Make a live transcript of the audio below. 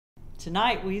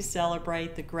Tonight we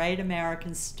celebrate the great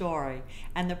American story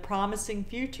and the promising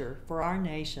future for our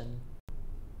nation.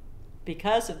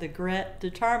 Because of the grit,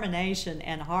 determination,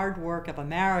 and hard work of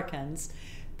Americans,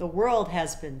 the world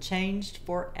has been changed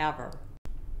forever.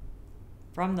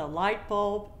 From the light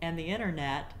bulb and the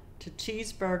internet to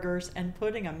cheeseburgers and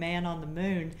putting a man on the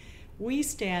moon, we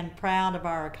stand proud of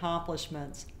our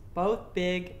accomplishments, both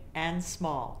big and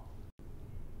small.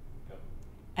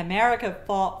 America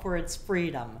fought for its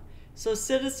freedom, so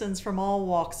citizens from all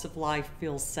walks of life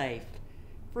feel safe,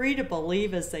 free to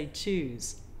believe as they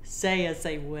choose, say as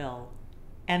they will,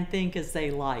 and think as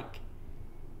they like.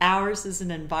 Ours is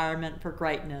an environment for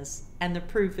greatness, and the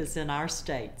proof is in our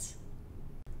states.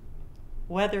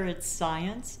 Whether it's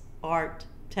science, art,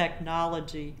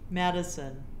 technology,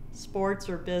 medicine, sports,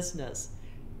 or business,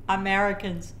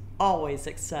 Americans always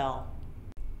excel.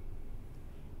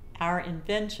 Our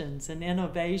inventions and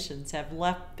innovations have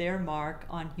left their mark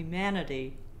on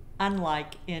humanity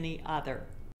unlike any other.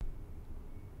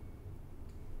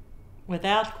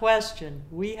 Without question,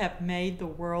 we have made the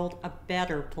world a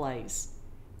better place,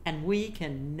 and we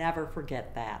can never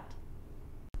forget that.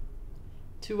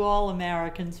 To all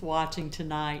Americans watching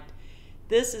tonight,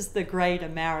 this is the great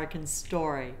American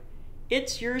story.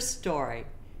 It's your story.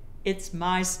 It's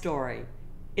my story.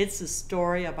 It's the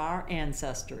story of our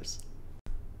ancestors.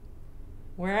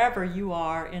 Wherever you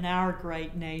are in our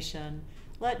great nation,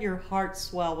 let your heart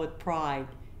swell with pride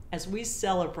as we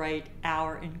celebrate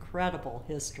our incredible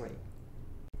history.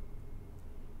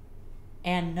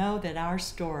 And know that our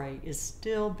story is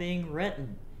still being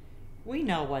written. We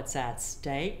know what's at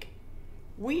stake.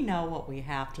 We know what we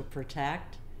have to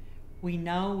protect. We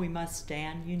know we must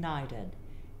stand united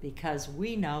because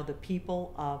we know the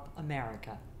people of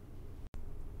America.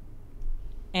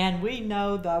 And we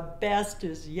know the best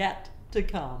is yet to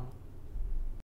come.